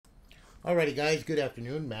Alrighty, guys, good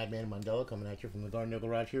afternoon. Madman Mondello coming at you from the Garden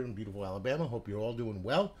Garage here in beautiful Alabama. Hope you're all doing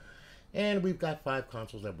well. And we've got 5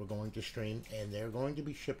 consoles that we're going to stream, and they're going to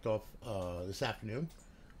be shipped off this afternoon.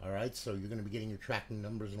 Alright, so you're going to be getting your tracking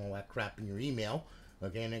numbers and all that crap in your email.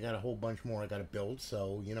 Okay, and I got a whole bunch more I got to build,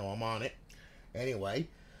 so, I'm on it. Anyway,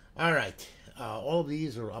 alright, all of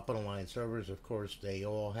these are up on Alliance servers. Of course, they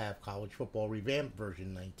all have College Football Revamped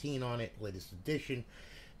version 19 on it, latest edition.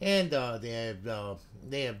 And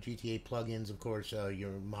they have GTA plugins, of course, your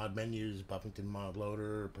mod menus, Buffington Mod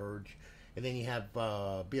Loader, Purge, and then you have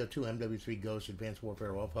BO2 MW3 Ghost Advanced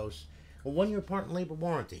Warfare Off Host, a 1-year part and labor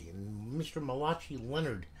warranty. And Mr. Malachi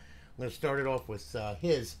Leonard, I'm going to start it off with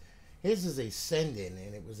his. His is a send-in,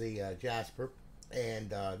 and it was a Jasper, and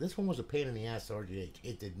this one was a pain in the ass to RGH.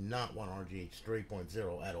 It did not want RGH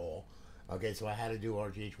 3.0 at all. Okay, so I had to do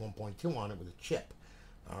RGH 1.2 on it with a chip.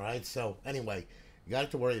 All right, so anyway. You got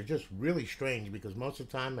it to where it's just really strange because most of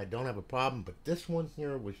the time I don't have a problem, but this one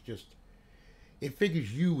here was just, it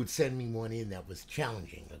figures you would send me one in that was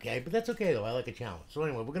challenging, okay? But that's okay though, I like a challenge. So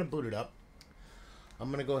anyway, we're going to boot it up. I'm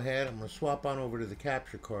going to go ahead, I'm going to swap on over to the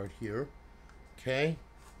capture card here, okay?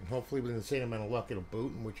 And hopefully within the same amount of luck it'll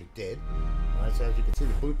boot, in which it did. Alright, so as you can see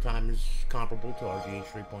the boot time is comparable to RGH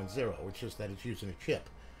 3.0, it's just that it's using a chip.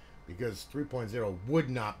 Because 3.0 would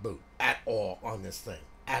not boot at all on this thing,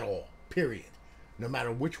 at all, period. No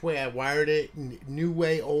matter which way I wired it, new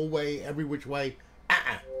way, old way, every which way,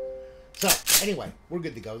 So, anyway, we're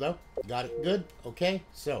good to go, though. Got it good? Okay.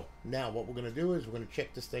 So, now what we're going to do is we're going to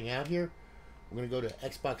check this thing out here. We're going to go to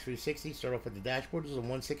Xbox 360, start off with the dashboard. This is a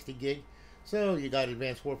 160 gig. So, you got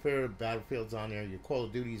Advanced Warfare, Battlefield's on there, your Call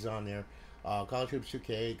of Duty's on there, College Hoops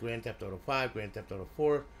 2K, Grand Theft Auto 5, Grand Theft Auto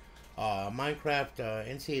 4, Minecraft,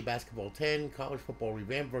 NCAA Basketball 10, College Football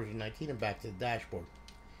Revamped version 19, and back to the dashboard.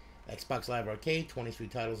 Xbox Live Arcade, 23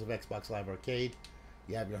 titles of Xbox Live Arcade.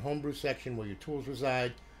 You have your homebrew section where your tools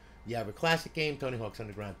reside. You have a classic game, Tony Hawk's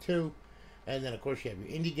Underground 2. And then, of course, you have your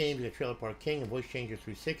indie games, you got Trailer Park King and Voice Changer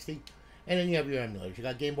 360. And then you have your emulators. You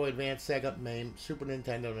got Game Boy Advance, Sega, MAME, Super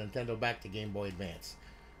Nintendo, Nintendo back to Game Boy Advance.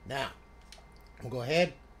 Now, we'll go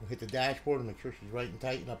ahead, we'll hit the dashboard and make sure she's right and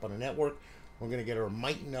tight and up on the network. We're going to get our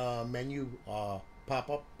Mightin menu pop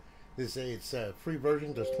up. It's a free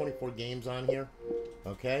version. There's 24 games on here.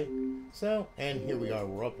 Okay, so, and here we are.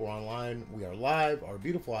 We're up, we're online, we are live. Our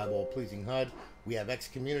beautiful eyeball pleasing HUD. We have X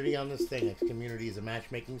Community on this thing. X Community is a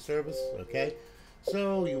matchmaking service. Okay,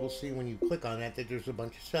 so you will see when you click on that there's a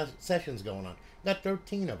bunch of sessions going on. You got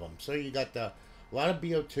 13 of them. So you got a lot of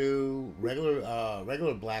BO2,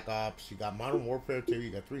 regular Black Ops. You got Modern Warfare 2. You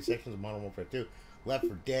got 3 sessions of Modern Warfare 2. Left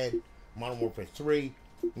 4 Dead, Modern Warfare 3.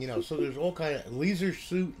 So there's all kind of Leisure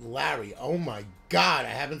Suit Larry. Oh my God, I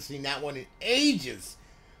haven't seen that one in ages.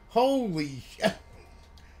 Holy shit.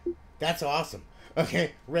 That's awesome.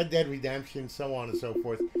 Okay, Red Dead Redemption, so on and so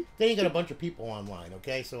forth. Then you got a bunch of people online,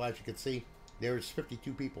 okay? So as you can see, there's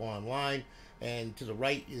 52 people online. And to the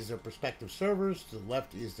right is their prospective servers. To the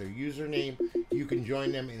left is their username. You can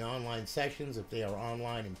join them in online sessions if they are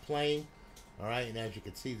online and playing. Alright, and as you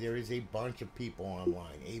can see, there is a bunch of people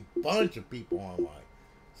online. A bunch of people online.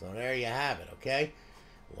 So there you have it, okay?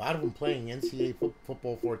 A lot of them playing NCAA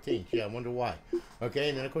Football 14. Gee, I wonder why. Okay,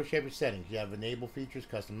 and then of course you have your settings. You have enable features,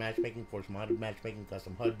 custom matchmaking, force modded matchmaking,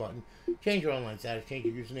 custom HUD button, change your online status, change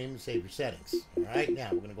your username, and save your settings. Alright, now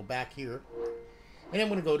we're going to go back here. And I'm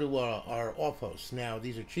going to go to our off hosts. Now,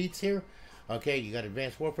 these are cheats here. Okay, you got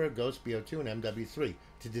Advanced Warfare, Ghost, BO2, and MW3.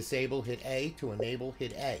 To disable, hit A. To enable,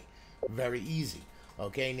 hit A. Very easy.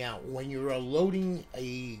 Okay, now, when you're loading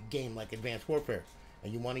a game like Advanced Warfare,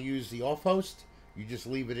 and you want to use the off host, you just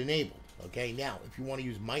leave it enabled. Okay, now if you want to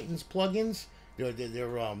use Mightin's plugins,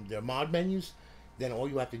 their mod menus, then all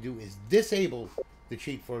you have to do is disable the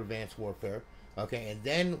cheat for Advanced Warfare. Okay, and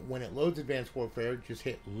then when it loads Advanced Warfare, just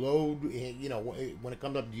hit load. When it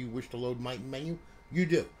comes up, do you wish to load Mightin menu? You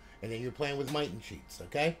do, and then you're playing with Mightin cheats.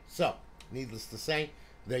 Okay, so needless to say,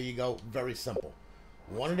 there you go. Very simple,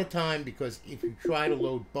 one at a time. Because if you try to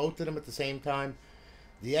load both of them at the same time,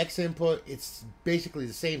 the X input, it's basically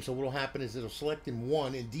the same. So what will happen is it'll select in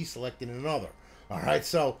one and deselect in another. All right,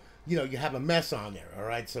 so you have a mess on there. All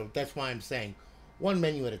right, so that's why I'm saying one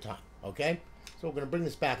menu at a time. Okay, so we're gonna bring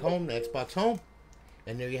this back home, the Xbox home,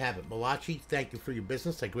 and there you have it. Malachi, thank you for your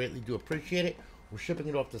business. I greatly do appreciate it. We're shipping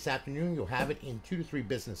it off this afternoon. You'll have it in 2 to 3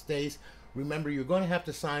 business days. Remember, you're going to have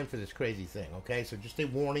to sign for this crazy thing. Okay, so just a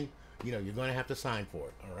warning. You're going to have to sign for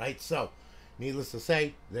it. All right, so. Needless to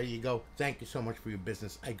say, there you go. Thank you so much for your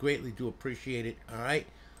business. I greatly do appreciate it. All right.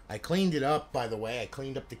 I cleaned it up, by the way. I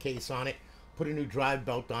cleaned up the case on it. Put a new drive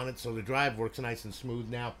belt on it so the drive works nice and smooth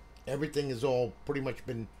now. Everything is all pretty much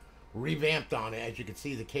been revamped on it. As you can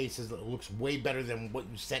see, the case looks way better than what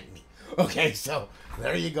you sent me. Okay, so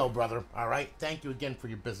there you go, brother. All right, thank you again for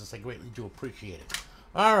your business. I greatly do appreciate it.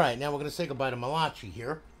 All right, now we're going to say goodbye to Malachi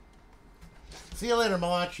here. See you later,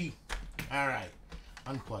 Malachi. All right,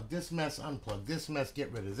 unplug this mess,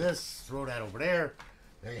 get rid of this, throw that over there.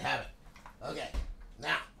 There you have it. Okay,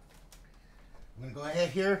 now, I'm going to go ahead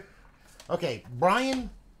here. Okay, Brian,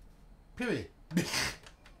 period.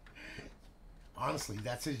 Honestly,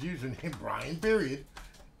 that's his username, Brian, period.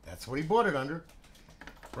 That's what he bought it under.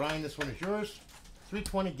 Brian, this one is yours.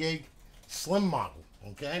 320 gig slim model,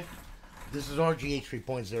 okay? This is RGH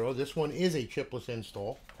 3.0. This one is a chipless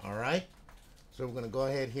install, all right? So we're going to go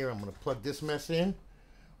ahead here. I'm going to plug this mess in.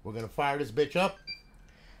 We're going to fire this bitch up,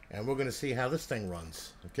 and we're going to see how this thing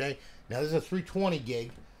runs, okay? Now, this is a 320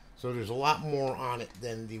 gig, so there's a lot more on it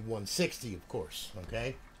than the 160, of course,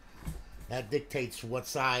 okay? That dictates what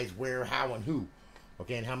size, where, how, and who,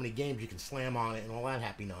 okay, and how many games you can slam on it and all that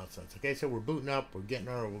happy nonsense, okay? So we're booting up. We're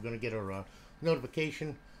going to get our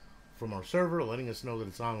notification from our server letting us know that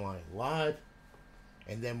it's online live,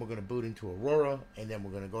 and then we're going to boot into Aurora, and then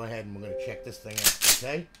we're going to go ahead and we're going to check this thing out,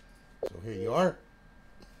 okay? So here you are.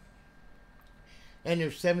 And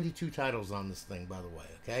there's 72 titles on this thing, by the way,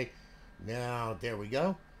 okay? Now, there we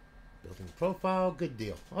go. Building profile, good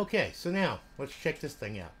deal. Okay, so now, let's check this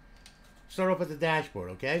thing out. Start off at the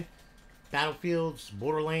dashboard, okay? Battlefields,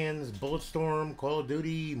 Borderlands, Bulletstorm, Call of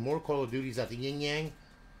Duty, more Call of Duties at the yin-yang.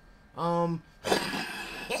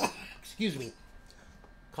 Excuse me.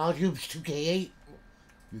 Call of Duty 2K8,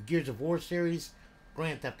 your Gears of War series,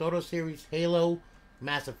 Grand Theft Auto series, Halo,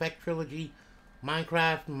 Mass Effect trilogy,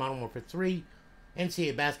 Minecraft, Modern Warfare 3,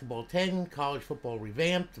 NCAA Basketball 10, College Football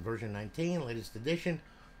Revamped, version 19, latest edition,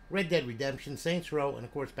 Red Dead Redemption, Saints Row, and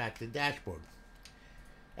of course back to the dashboard.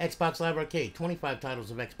 Xbox Live Arcade, 25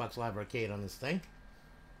 titles of Xbox Live Arcade on this thing.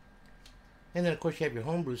 And then of course you have your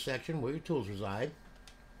homebrew section where your tools reside.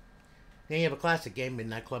 Then you have a classic game,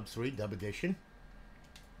 Midnight Club 3 Dub Edition.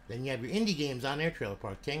 Then you have your indie games on there, Trailer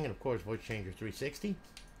Park King, and of course Voice Changer 360.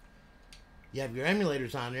 You have your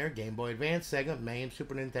emulators on there, Game Boy Advance, Sega, MAME,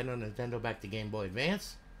 Super Nintendo, Nintendo back to Game Boy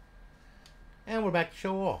Advance. And we're back to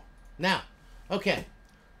show all. Now, okay,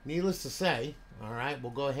 needless to say, alright,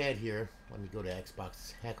 we'll go ahead here. Let me go to Xbox.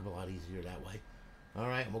 It's a heck of a lot easier that way.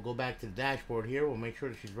 Alright, we'll go back to the dashboard here. We'll make sure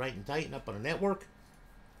that she's right and tight and up on the network.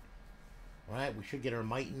 Alright, we should get our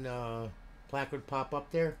Mighton placard pop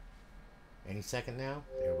up there any second now.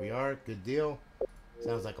 There we are. Good deal.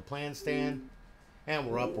 Sounds like a plan, Stan. And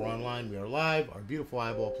we're up, we're online, we are live. Our beautiful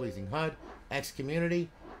eyeball-pleasing HUD, X community,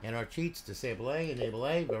 and our cheats, disable A, enable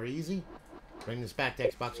A, very easy. Bring this back to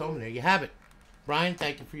Xbox Home, and there you have it. Brian,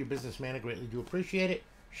 thank you for your business, man. I greatly do appreciate it.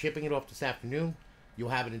 Shipping it off this afternoon. You'll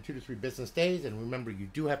have it in 2 to 3 business days, and remember, you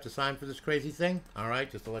do have to sign for this crazy thing, all right,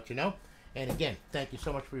 just to let you know. And again, thank you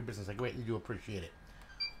so much for your business. I greatly do appreciate it.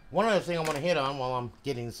 One other thing I want to hit on while I'm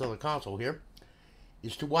getting this other console here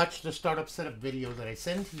is to watch the startup setup video that I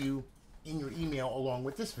send to you in your email along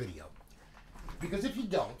with this video. Because if you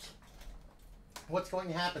don't, what's going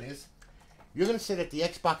to happen is you're going to sit at the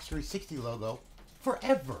Xbox 360 logo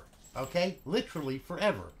forever, okay? Literally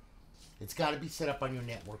forever. It's got to be set up on your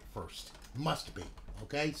network first. Must be,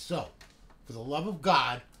 okay? So, for the love of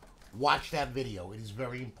God, watch that video. It is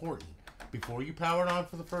very important. Before you power it on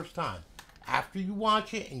for the first time. After you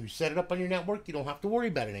watch it and you set it up on your network, you don't have to worry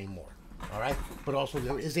about it anymore, all right? But also,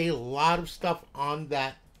 there is a lot of stuff on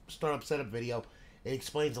that startup setup video. It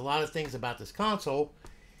explains a lot of things about this console,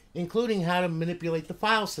 including how to manipulate the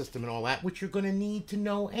file system and all that, which you're going to need to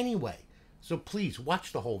know anyway. So please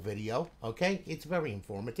watch the whole video, okay? It's very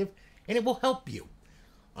informative, and it will help you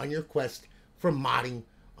on your quest for modding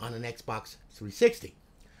on an Xbox 360.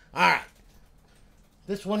 All right,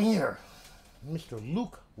 this one here, Mr.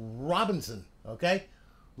 Luke Robinson, okay?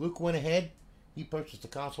 Luke went ahead. He purchased the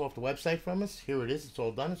console off the website from us. Here it is. It's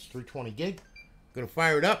all done. It's 320 gig. Going to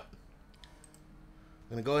fire it up.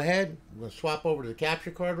 I'm going to go ahead. We're going to swap over to the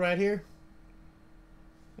capture card right here.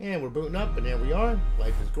 And we're booting up, and there we are.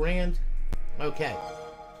 Life is grand. Okay.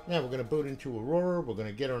 Now we're going to boot into Aurora. We're going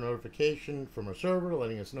to get our notification from our server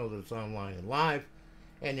letting us know that it's online and live.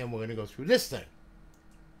 And then we're going to go through this thing.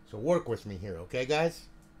 So work with me here, okay, guys?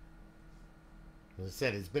 As I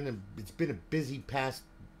said, it's been a busy past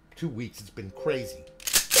 2 weeks. It's been crazy.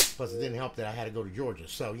 Plus, it didn't help that I had to go to Georgia.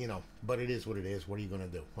 So, you know, but it is what it is. What are you going to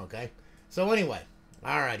do, okay? So, anyway,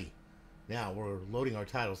 alrighty. Now, we're loading our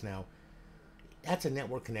titles now. That's a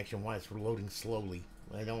network connection. Why it's loading slowly.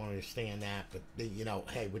 I don't understand that. But, you know,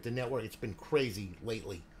 hey, with the network, it's been crazy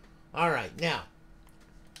lately. Alright, now.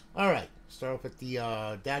 Alright, start off with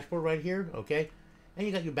the dashboard right here, okay? And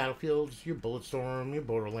you got your Battlefields, your Bulletstorm, your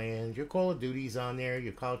Borderlands, your Call of Duties on there,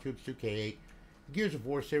 your Call of Duty 2K8, Gears of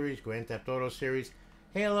War series, Grand Theft Auto series,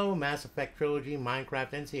 Halo, Mass Effect Trilogy, Minecraft,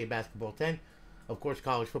 NCAA Basketball 10, of course,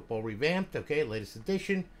 College Football Revamped, okay, latest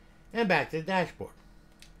edition, and back to the dashboard.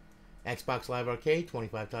 Xbox Live Arcade,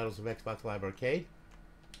 25 titles of Xbox Live Arcade.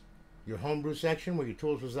 Your homebrew section where your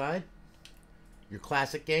tools reside. Your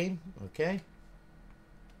classic game, okay.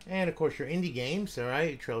 And of course your indie games,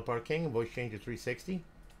 alright, Trailer Park King and Voice Changer 360.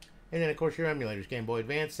 And then of course your emulators, Game Boy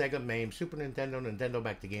Advance, Sega, MAME, Super Nintendo, Nintendo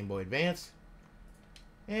back to Game Boy Advance.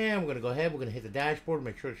 And we're going to go ahead, we're going to hit the dashboard,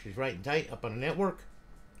 make sure she's right and tight up on the network.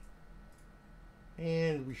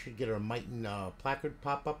 And we should get our Mighton placard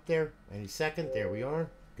pop up there any second. There we are.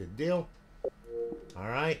 Good deal.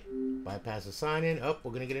 Alright. Bypass the sign in. Oh, we're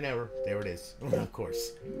going to get an error. There it is. Of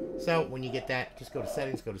course. So, when you get that, just go to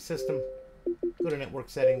settings, go to system, go to network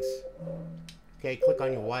settings. Okay, click on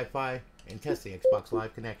your Wi-Fi and test the Xbox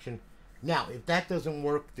Live connection. Now, if that doesn't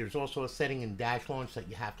work, there's also a setting in Dash Launch that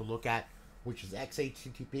you have to look at, which is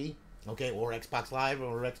XHTTP, okay, or Xbox Live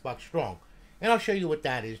or Xbox Strong. And I'll show you what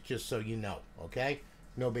that is just so you know, okay?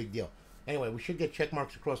 No big deal. Anyway, we should get check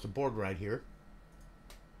marks across the board right here.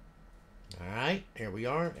 Alright, here we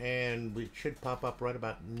are, and it should pop up right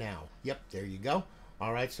about now. Yep, there you go.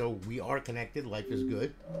 Alright, so we are connected. Life is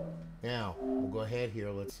good. Now, we'll go ahead here.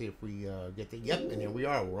 Let's see if we get the... Yep, and there we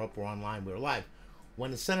are. We're up, we're online, we're live.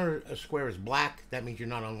 When the center square is black, that means you're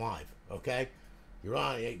not on live, okay? You're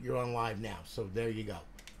on live now, so there you go.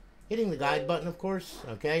 Hitting the guide button, of course,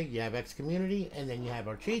 okay? You have X Community, and then you have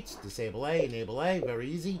our cheats. Disable A, enable A, very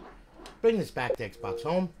easy. Bring this back to Xbox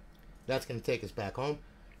Home. That's going to take us back home.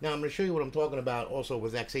 Now, I'm going to show you what I'm talking about also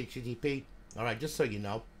with XHTTP. All right, just so you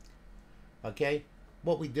know. Okay?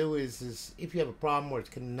 What we do is if you have a problem where it's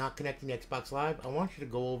not connecting to Xbox Live, I want you to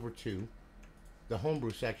go over to the Homebrew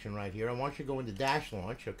section right here. I want you to go into Dash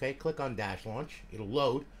Launch, okay? Click on Dash Launch. It'll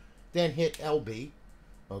load. Then hit LB,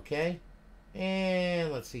 okay?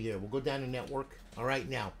 And let's see here. We'll go down to network. All right,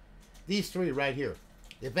 now, these three right here.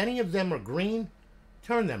 If any of them are green,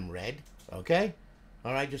 turn them red, okay?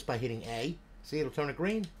 All right, just by hitting A. See, it'll turn it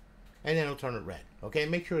green, and then it'll turn it red. Okay,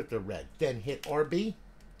 make sure that they're red. Then hit RB,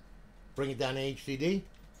 bring it down to HDD,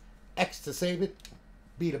 X to save it,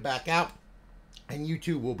 B to back out, and you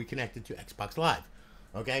too will be connected to Xbox Live.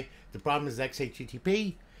 Okay, the problem is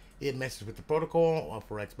XHTTP. It messes with the protocol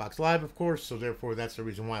for Xbox Live, of course, so therefore that's the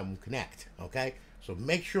reason why it won't connect, okay? So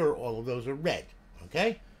make sure all of those are red,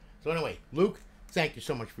 okay? So anyway, Luke, thank you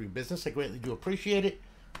so much for your business. I greatly do appreciate it.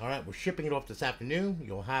 All right, we're shipping it off this afternoon.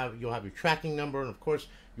 You'll have your tracking number, and of course,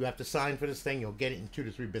 you have to sign for this thing. You'll get it in 2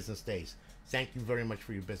 to 3 business days. Thank you very much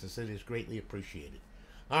for your business. It is greatly appreciated.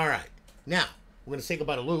 All right, now, we're going to say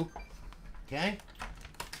goodbye to Luke, okay?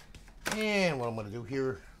 And what I'm going to do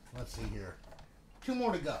here, let's see here. 2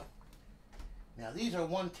 more to go. Now, these are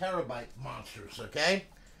 1 terabyte monsters, okay?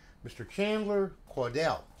 Mr. Chandler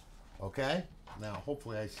Cordell, okay? Now,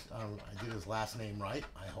 hopefully I did his last name right,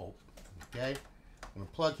 I hope, okay? I'm going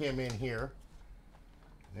to plug him in here.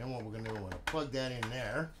 And then what we're going to do, we're going to plug that in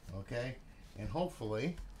there, okay? And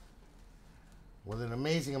hopefully, with an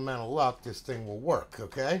amazing amount of luck, this thing will work,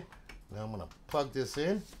 okay? Now, I'm going to plug this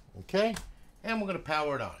in, okay? And we're going to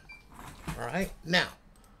power it on. All right? Now,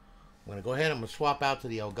 I'm going to go ahead, I'm going to swap out to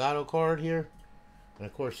the Elgato card here. And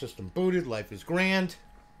of course, system booted, life is grand.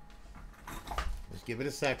 Just give it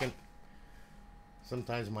a second.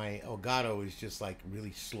 Sometimes my Elgato is just like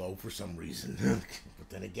really slow for some reason. But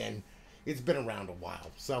then again, it's been around a while,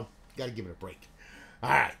 so got to give it a break. All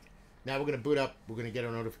right, now we're going to boot up. We're going to get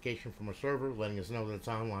a notification from our server letting us know that it's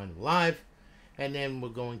online and live. And then we're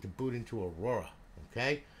going to boot into Aurora,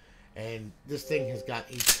 okay? And this thing has got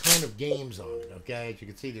a ton of games on it, okay? As you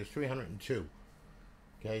can see, there's 302.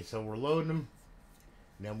 Okay, so we're loading them.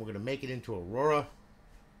 And then we're going to make it into Aurora.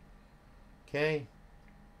 Okay.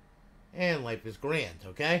 And life is grand,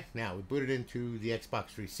 okay? Now, we booted into the Xbox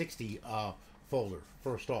 360 folder,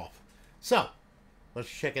 first off. So, let's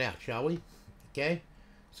check it out, shall we? Okay?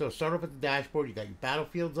 So, start off at the dashboard. You got your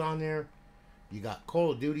Battlefields on there. You got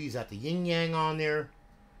Call of Duty's at the Yin Yang on there.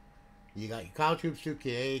 You got your College Troops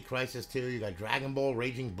 2K, Crisis 2. You got Dragon Ball,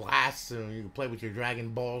 Raging Blasts. And you can play with your Dragon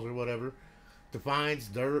Balls or whatever. Defiance,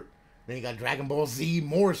 Dirt. Then you got Dragon Ball Z,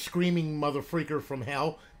 more screaming mother freaker from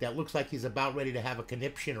hell that looks like he's about ready to have a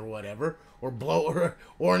conniption or whatever, or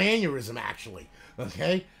or an aneurysm actually.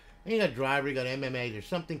 Okay, and you got Driver, you got MMA. There's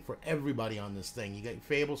something for everybody on this thing. You got your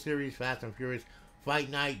Fable series, Fast and Furious, Fight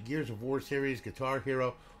Night, Gears of War series, Guitar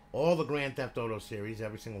Hero, all the Grand Theft Auto series,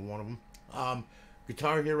 every single one of them.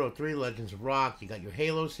 Guitar Hero 3, Legends of Rock. You got your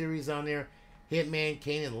Halo series on there, Hitman,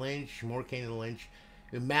 Kane and Lynch, more Kane and Lynch.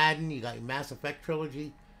 In Madden, you got your Mass Effect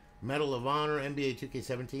trilogy, Medal of Honor, NBA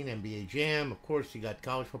 2K17, NBA Jam. Of course, you got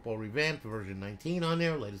College Football Revamped, version 19 on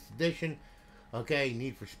there, latest edition. Okay,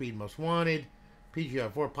 Need for Speed Most Wanted,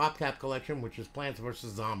 PGR4 PopCap Collection, which is Plants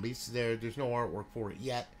vs. Zombies. There's no artwork for it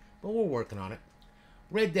yet, but we're working on it.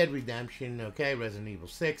 Red Dead Redemption, okay, Resident Evil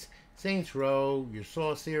 6, Saints Row, your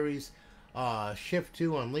Saw series, Shift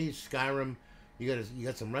 2 Unleashed, Skyrim. You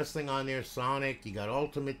got some wrestling on there, Sonic. You got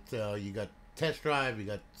Ultimate. You got Test Drive. You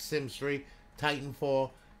got Sims 3, Titanfall,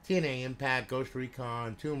 TNA Impact, Ghost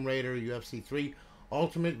Recon, Tomb Raider, UFC 3,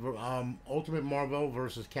 Ultimate Marvel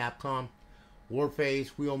versus Capcom, Warface,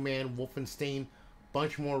 Wheelman, Wolfenstein.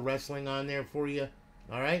 Bunch more wrestling on there for you.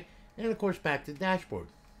 All right, and of course back to the dashboard.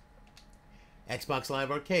 Xbox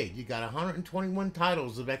Live Arcade. You got 121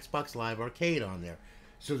 titles of Xbox Live Arcade on there.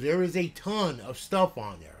 So there is a ton of stuff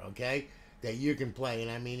on there, okay, that you can play. And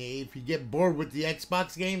I mean, if you get bored with the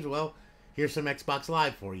Xbox games, well, here's some Xbox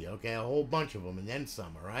Live for you, okay? A whole bunch of them and then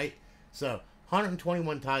some, all right? So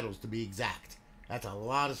 121 titles to be exact. That's a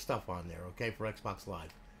lot of stuff on there, okay, for Xbox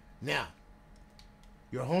Live. Now,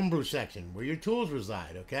 your homebrew section, where your tools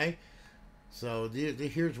reside, okay? So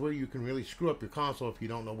here's where you can really screw up your console if you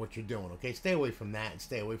don't know what you're doing, okay? Stay away from that, and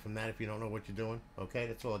stay away from that if you don't know what you're doing, okay?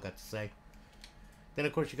 That's all I got to say. Then,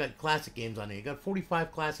 of course, you got classic games on there. You got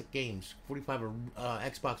 45 classic games, 45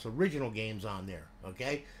 Xbox original games on there,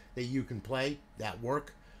 okay, that you can play, that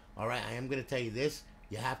work. All right, I am going to tell you this.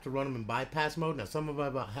 You have to run them in bypass mode. Now, some of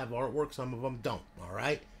them have artwork, some of them don't, all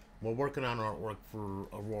right? We're working on artwork for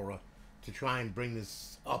Aurora to try and bring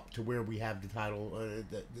this up to where we have the title,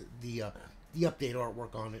 the update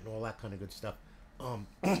artwork on it and all that kind of good stuff.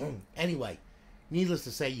 Anyway, needless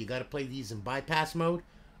to say, you got to play these in bypass mode.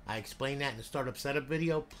 I explained that in the startup setup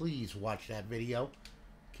video. Please watch that video,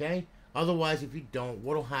 okay? Otherwise, if you don't,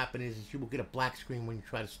 what will happen is you will get a black screen when you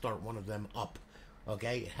try to start one of them up,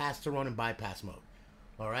 okay? It has to run in bypass mode,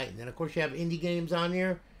 all right? And then, of course, you have indie games on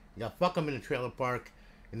here. You got Fuck 'em in a Trailer Park.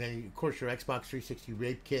 And then, of course, your Xbox 360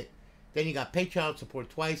 Rape Kit. Then you got Pay Child Support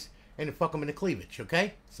twice. And then Fuck 'em in a Cleavage,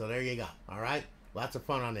 okay? So there you go, all right? Lots of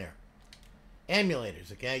fun on there.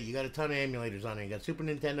 Emulators, okay? You got a ton of emulators on there. You got Super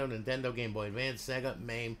Nintendo, Nintendo, Game Boy Advance, Sega,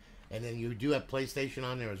 MAME, and then you do have PlayStation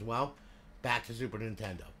on there as well. Back to Super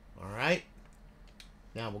Nintendo, all right?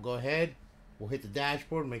 Now we'll go ahead. We'll hit the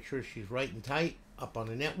dashboard, make sure she's right and tight, up on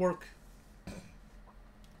the network.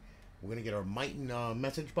 We're going to get our Mighton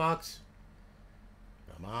message box.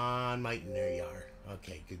 Come on, Mighton, there you are.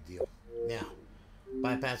 Okay, good deal. Now,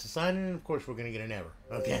 bypass the sign-in, and of course we're going to get an error.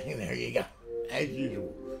 Okay, there you go. As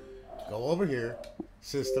usual. Go over here,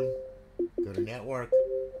 System, go to Network,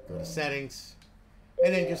 go to Settings,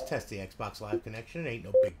 and then just test the Xbox Live connection. It ain't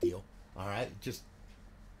no big deal. Alright, just,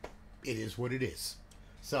 it is what it is.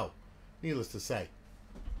 So, needless to say,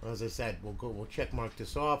 as I said, we'll check mark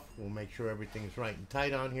this off. We'll make sure everything's right and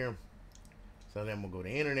tight on here. So then we'll go to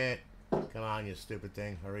Internet. Come on, you stupid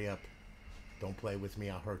thing. Hurry up. Don't play with me,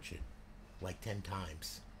 I'll hurt you. Like 10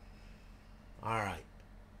 times. Alright.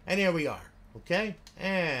 And here we are. Okay?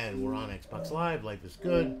 And we're on Xbox Live. Life is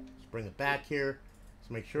good. Let's bring it back here.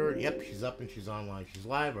 Let's make sure. Yep, she's up and she's online. She's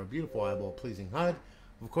live. Our beautiful eyeball pleasing HUD.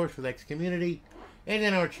 Of course, with X Community. And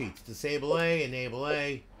then our cheats. Disable A, enable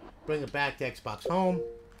A. Bring it back to Xbox Home.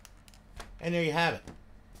 And there you have it.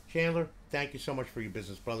 Chandler, thank you so much for your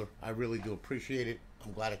business, brother. I really do appreciate it.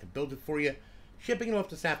 I'm glad I could build it for you. Shipping it off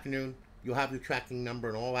this afternoon. You'll have your tracking number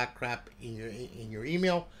and all that crap in your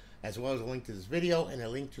email, as well as a link to this video and a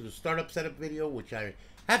link to the startup setup video, which I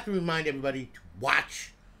have to remind everybody to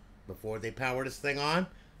watch before they power this thing on.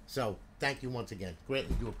 So, thank you once again.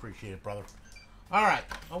 Greatly do appreciate it, brother. All right,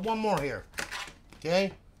 one more here.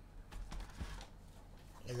 Okay?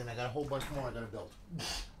 And then I got a whole bunch more I got to build.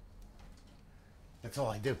 That's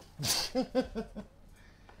all I do.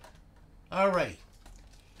 All right.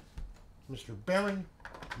 Mr. Baron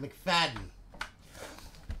McFadden.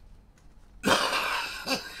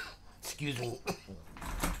 Excuse me.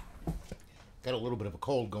 Got a little bit of a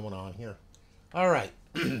cold going on here. All right.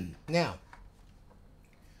 Now,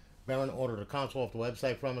 Baron ordered a console off the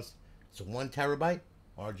website from us. It's a 1 terabyte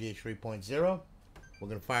RGH 3.0. We're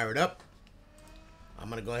going to fire it up. I'm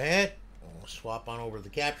going to go ahead and we'll swap on over to the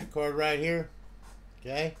capture card right here.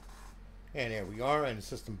 Okay. And there we are. And the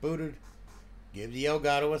system booted. Give the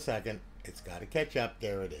Elgato a second. It's got to catch up.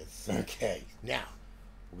 There it is. Okay. Now,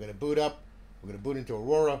 we're going to boot up. We're going to boot into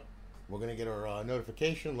Aurora. We're going to get our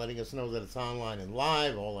notification letting us know that it's online and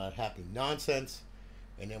live. All that happy nonsense.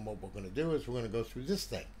 And then what we're going to do is we're going to go through this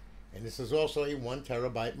thing. And this is also a 1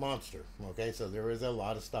 terabyte monster. Okay. So there is a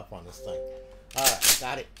lot of stuff on this thing. All right.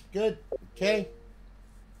 Got it. Good. Okay.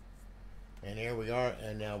 And here we are.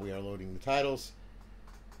 And now we are loading the titles.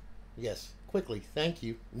 Yes, quickly. Thank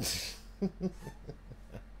you.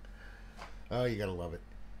 Oh, you gotta love it.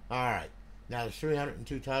 All right. Now there's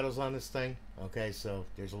 302 titles on this thing. Okay, so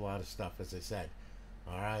there's a lot of stuff, as I said.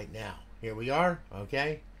 All right, now here we are.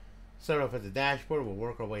 Okay, start off at the dashboard. We'll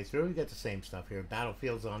work our way through. You got the same stuff here.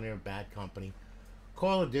 Battlefield's on there. Bad Company.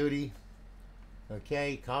 Call of Duty.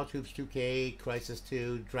 Okay, College Hoops 2K, Crisis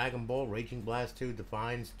 2, Dragon Ball, Raging Blast 2,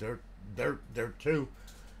 Defines, Dirt 2,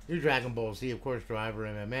 your Dragon Ball Z, of course, Driver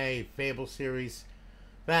MMA, Fable series,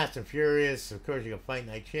 Fast and Furious, of course, you got Fight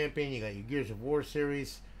Night Champion, you got your Gears of War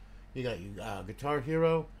series, you got your Guitar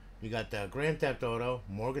Hero, you got the Grand Theft Auto,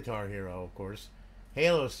 more Guitar Hero, of course,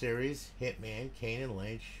 Halo series, Hitman, Kane and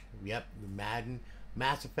Lynch, yep, Madden,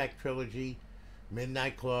 Mass Effect Trilogy,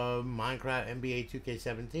 Midnight Club, Minecraft, NBA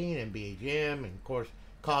 2K17, NBA Jam, and of course,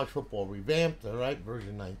 College Football Revamped, alright,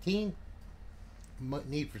 version 19,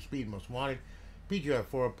 Need for Speed Most Wanted,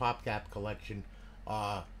 PGR4, PopCap Collection,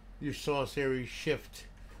 your Saw series, Shift,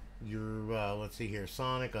 your, let's see here,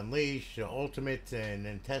 Sonic Unleashed, Ultimate, and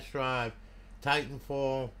then Test Drive,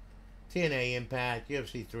 Titanfall, TNA Impact,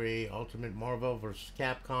 UFC 3, Ultimate Marvel vs.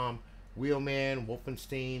 Capcom, Wheelman,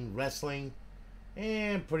 Wolfenstein, Wrestling,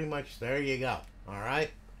 and pretty much there you go. Alright,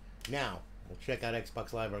 now we'll check out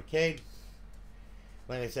Xbox Live Arcade.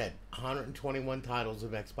 Like I said, 121 titles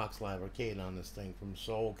of Xbox Live Arcade on this thing, from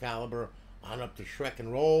Soul Calibur on up to Shrek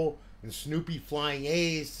and Roll, and Snoopy Flying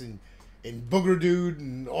Ace, and Booger Dude,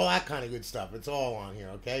 and all that kind of good stuff. It's all on here,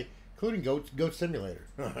 okay? Including Goat Simulator,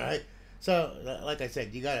 alright? So, like I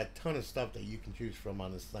said, you got a ton of stuff that you can choose from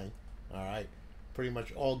on this thing, alright? Pretty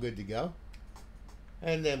much all good to go.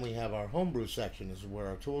 And then we have our homebrew section. This is where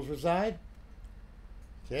our tools reside.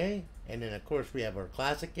 Okay, and then of course we have our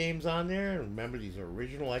classic games on there. Remember, these are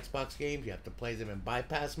original Xbox games. You have to play them in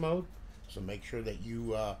bypass mode. So make sure that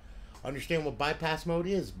you understand what bypass mode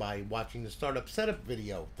is by watching the startup setup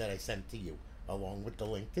video that I sent to you, along with the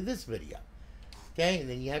link to this video. Okay, and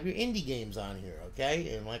then you have your indie games on here.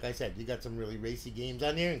 Okay, and like I said, you got some really racy games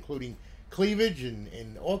on there, including Cleavage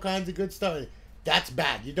and all kinds of good stuff. That's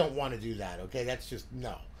bad. You don't want to do that. Okay, that's just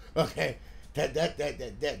no. Okay. That's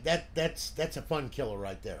a fun killer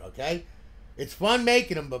right there, okay? It's fun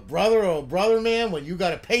making them, but brother, man, when you got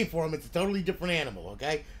to pay for them, it's a totally different animal,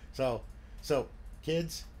 okay? So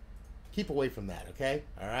kids, keep away from that, okay?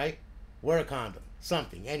 All right? Wear a condom,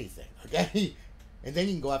 something, anything, okay? And then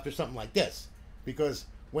you can go after something like this, because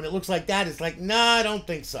when it looks like that, it's like, nah, I don't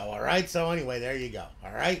think so, all right? So anyway, there you go,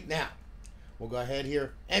 all right? Now, we'll go ahead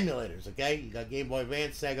here. Emulators, okay? You got Game Boy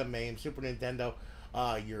Advance, Sega, MAME, Super Nintendo,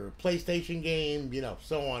 your PlayStation game, you know,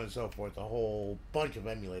 so on and so forth. A whole bunch of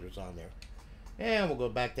emulators on there. And we'll go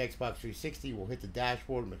back to Xbox 360. We'll hit the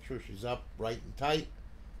dashboard, make sure she's up right and tight,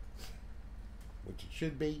 which it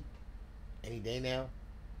should be any day now.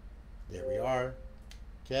 There we are.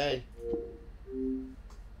 Okay.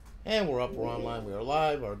 And we're up, we're online, we are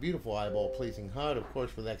live. Our beautiful eyeball-pleasing HUD, of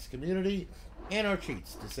course, with X Community. And our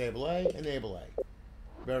cheats. Disable A, enable A.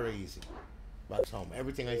 Very easy. Box home.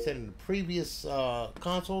 Everything I said in the previous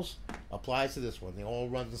consoles applies to this one. They all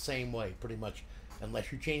run the same way, pretty much, unless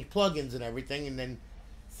you change plugins and everything, and then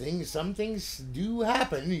some things do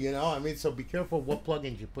happen, you know. I mean, so be careful what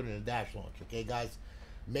plugins you put in a dash launch, okay, guys?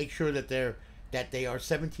 Make sure that they are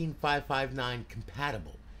 17559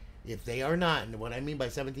 compatible. If they are not, and what I mean by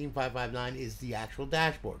 17559 is the actual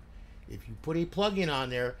dashboard. If you put a plugin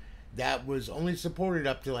on there that was only supported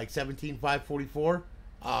up to like 17544,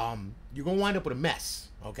 you're going to wind up with a mess,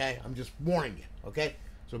 okay? I'm just warning you, okay?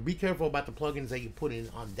 So be careful about the plugins that you put in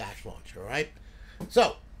on Dash Launch, all right?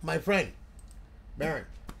 So, my friend, Baron,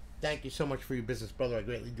 thank you so much for your business, brother. I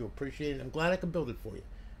greatly do appreciate it. I'm glad I could build it for you.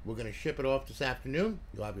 We're going to ship it off this afternoon.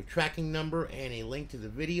 You'll have your tracking number and a link to the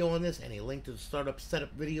video on this and a link to the startup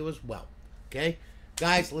setup video as well, okay?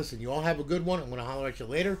 Guys, listen, you all have a good one. I'm going to holler at you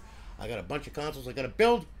later. I got a bunch of consoles I got to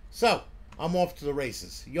build, so I'm off to the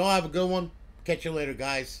races. You all have a good one. Catch you later,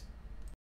 guys.